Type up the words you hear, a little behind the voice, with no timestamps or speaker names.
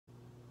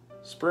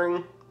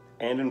Spring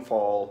and in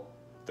fall,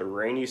 the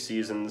rainy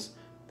seasons,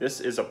 this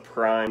is a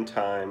prime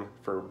time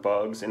for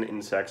bugs and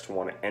insects to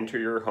want to enter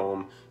your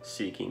home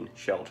seeking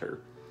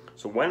shelter.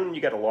 So when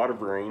you get a lot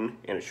of rain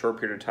in a short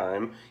period of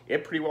time,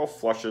 it pretty well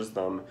flushes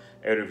them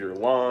out of your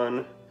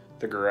lawn,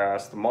 the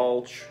grass, the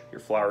mulch,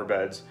 your flower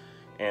beds,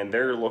 and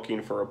they're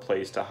looking for a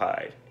place to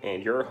hide.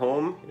 And your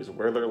home is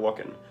where they're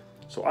looking.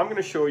 So I'm going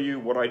to show you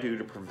what I do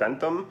to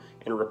prevent them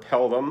and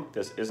repel them.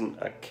 This isn't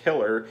a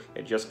killer,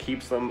 it just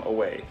keeps them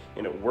away.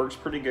 And it works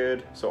pretty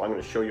good, so I'm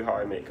going to show you how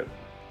I make it.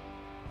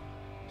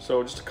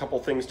 So just a couple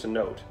things to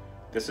note.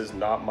 This is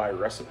not my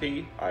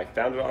recipe. I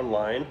found it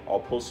online. I'll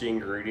post the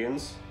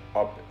ingredients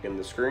up in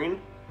the screen.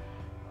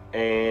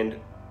 And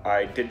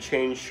I did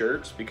change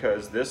shirts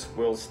because this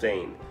will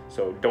stain,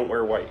 so don't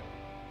wear white.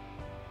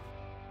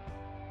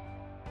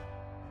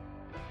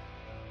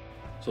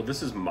 So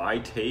this is my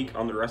take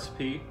on the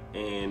recipe,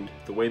 and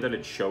the way that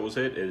it shows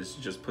it is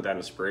just put that in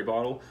a spray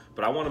bottle,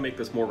 but I want to make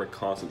this more of a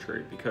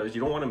concentrate because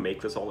you don't want to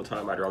make this all the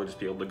time. I'd rather just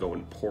be able to go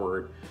and pour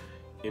it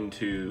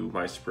into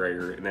my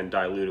sprayer and then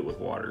dilute it with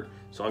water.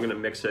 So I'm going to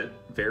mix it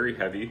very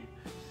heavy.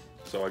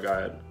 So I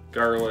got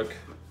garlic,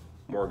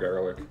 more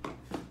garlic,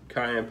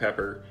 cayenne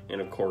pepper,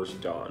 and of course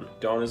Dawn.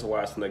 Dawn is the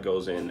last thing that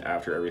goes in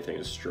after everything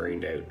is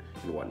strained out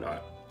and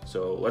whatnot.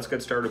 So let's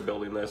get started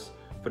building this,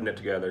 putting it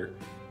together,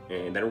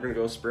 and then we're going to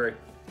go spray.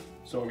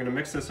 So I'm going to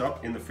mix this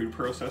up in the food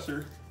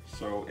processor.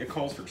 So it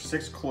calls for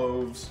 6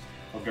 cloves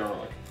of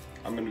garlic.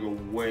 I'm going to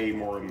go way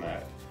more than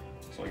that.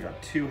 So I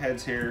got 2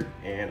 heads here,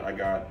 and I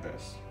got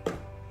this.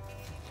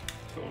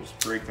 So let's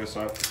break this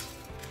up.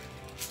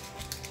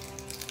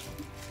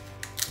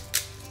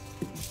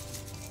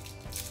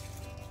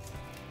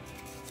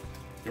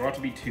 You don't have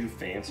to be too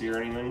fancy or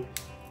anything,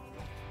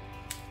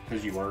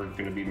 because you are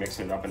going to be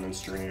mixing it up and then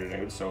straining it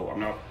out. So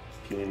I'm not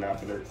peeling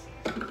that,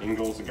 but in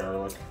goes the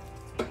garlic.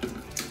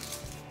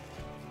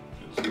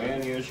 As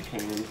many as you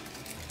can.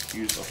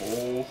 Use the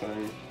whole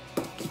thing.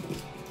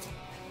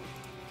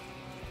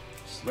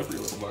 Slippery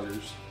little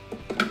buggers.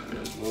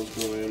 As those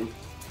go in.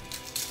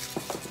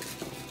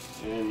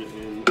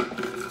 In.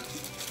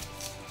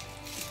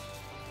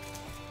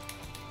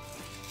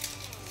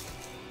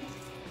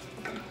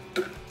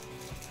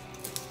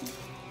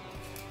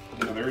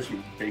 Now there's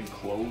some big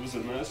cloves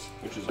in this,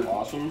 which is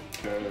awesome,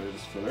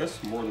 because for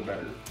this, more the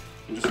better.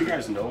 And just so you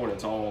guys know, when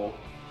it's all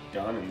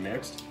done and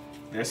mixed,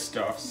 this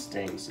stuff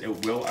stinks.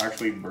 It will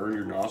actually burn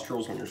your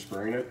nostrils when you're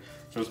spraying it,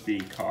 so just be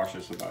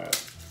cautious of that.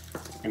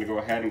 I'm gonna go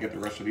ahead and get the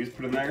rest of these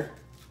put in there,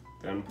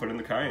 then put in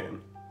the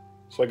cayenne.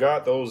 So I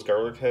got those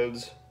garlic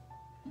heads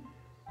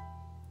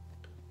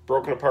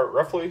broken apart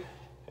roughly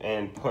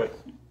and put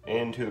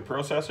into the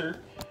processor.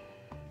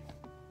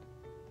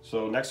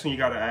 So next thing you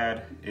gotta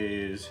add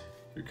is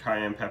your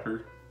cayenne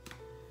pepper,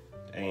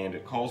 and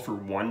it calls for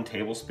 1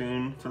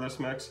 tablespoon for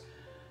this mix.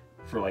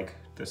 For like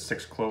the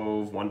 6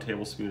 clove, 1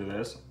 tablespoon of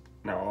this.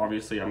 Now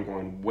obviously I'm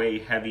going way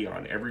heavy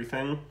on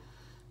everything,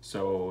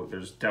 so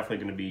there's definitely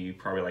going to be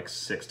probably like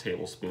 6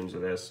 tablespoons of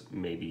this,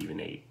 maybe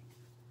even 8.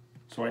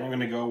 So I'm going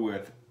to go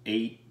with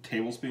 8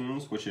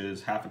 tablespoons, which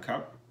is half a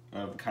cup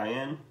of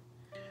cayenne.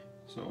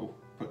 So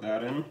put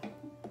that in.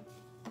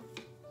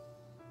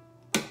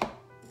 So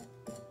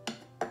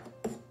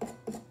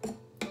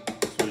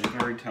as you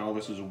can already tell,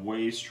 this is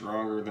way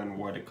stronger than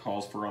what it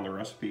calls for on the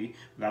recipe.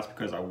 That's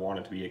because I want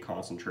it to be a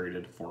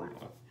concentrated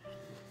formula.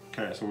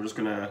 Okay, so we're just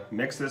gonna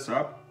mix this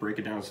up, break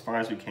it down as fine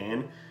as we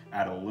can,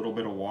 add a little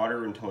bit of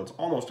water until it's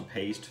almost a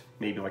paste,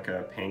 maybe like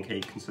a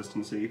pancake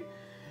consistency,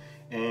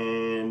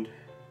 and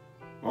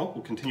well,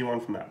 we'll continue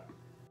on from that.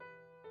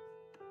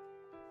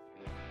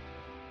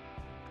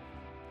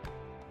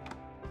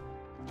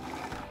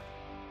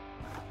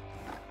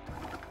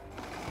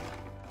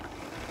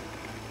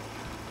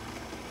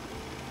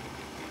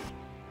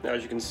 Now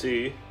as you can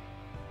see,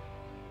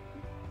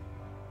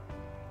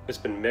 it's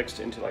been mixed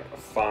into like a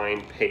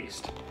fine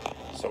paste.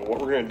 So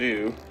what we're gonna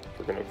do,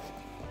 we're gonna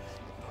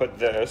put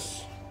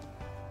this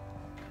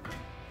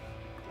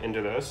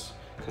into this,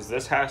 because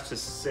this has to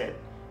sit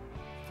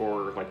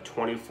for like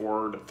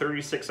 24 to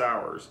 36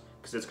 hours,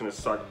 because it's gonna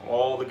suck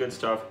all the good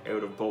stuff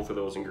out of both of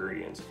those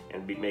ingredients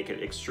and make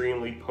it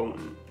extremely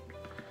potent.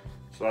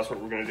 So that's what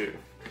we're gonna do.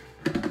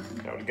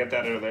 Now to get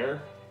that out of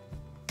there,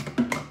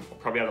 we'll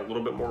probably add a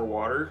little bit more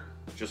water,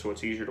 just so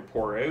it's easier to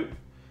pour out.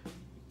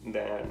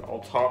 Then I'll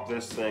top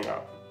this thing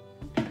up.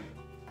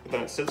 But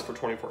then it sits for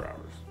 24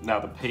 hours. Now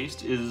the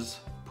paste is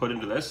put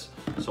into this,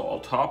 so I'll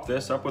top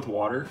this up with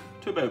water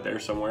to about there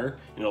somewhere,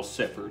 and it'll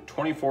sit for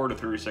 24 to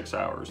 36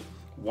 hours.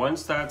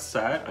 Once that's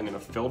set, I'm gonna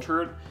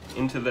filter it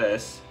into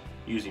this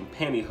using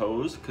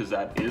pantyhose, because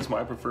that is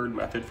my preferred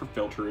method for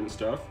filtering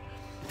stuff.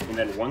 And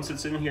then once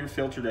it's in here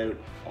filtered out,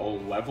 I'll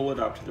level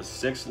it up to the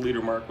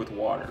 6-liter mark with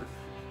water.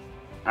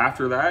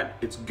 After that,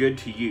 it's good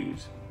to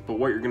use. But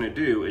what you're gonna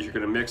do is you're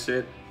gonna mix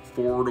it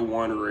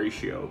 4-to-1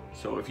 ratio.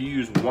 So if you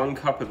use 1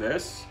 cup of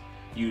this,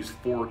 use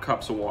 4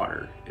 cups of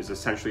water is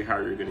essentially how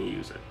you're gonna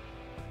use it.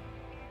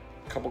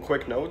 A couple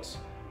quick notes.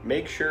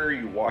 Make sure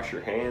you wash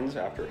your hands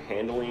after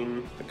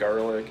handling the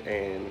garlic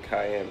and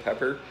cayenne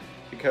pepper.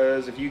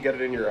 because if you get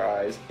it in your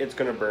eyes, it's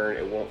gonna burn,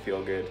 it won't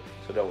feel good,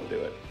 so don't do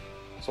it.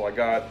 So I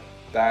got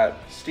that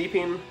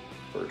steeping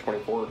for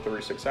 24 to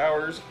 36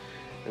 hours,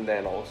 and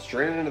then I'll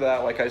strain it into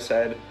that. Like I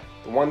said,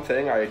 the one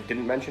thing I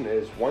didn't mention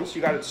is once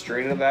you got it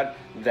straight into that,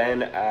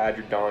 then add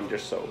your Dawn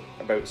dish soap.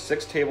 About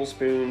 6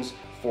 tablespoons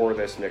for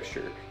this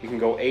mixture. You can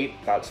go 8,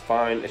 that's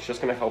fine. It's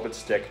just gonna help it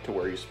stick to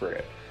where you spray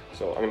it.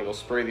 So I'm gonna go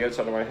spray the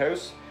outside of my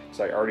house, because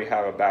I already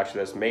have a batch of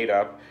this made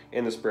up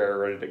in the sprayer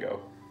ready to go.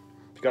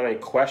 If you got any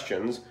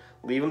questions,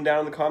 leave them down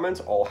in the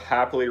comments. I'll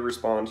happily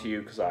respond to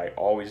you, because I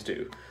always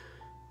do.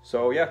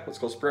 So yeah, let's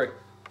go spray.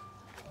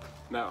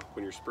 Now,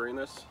 when you're spraying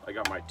this, I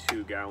got my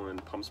 2-gallon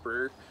pump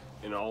sprayer,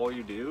 and all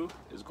you do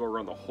is go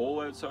around the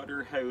whole outside of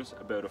your house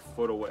about a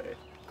foot away.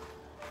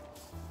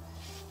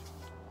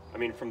 I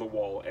mean from the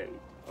wall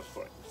out, a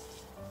foot.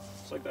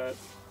 Just like that.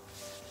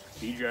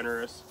 Be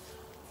generous.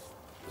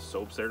 The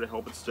soap's there to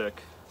help it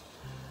stick.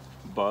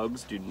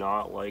 Bugs do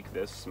not like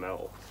this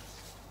smell.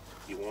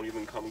 You won't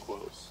even come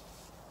close.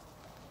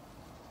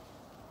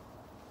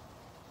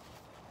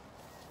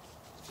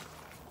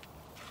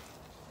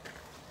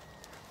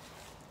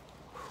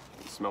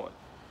 You can smell it.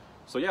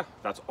 So yeah,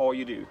 that's all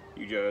you do.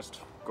 You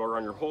just go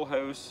around your whole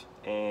house,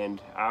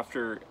 and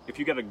after, if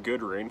you get a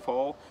good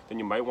rainfall, then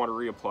you might want to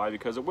reapply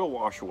because it will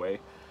wash away.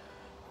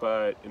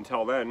 But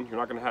until then, you're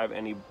not going to have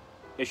any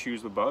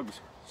issues with bugs.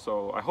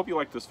 So I hope you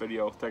liked this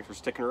video. Thanks for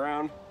sticking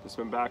around. This has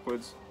been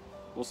Backwoods.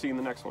 We'll see you in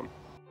the next one.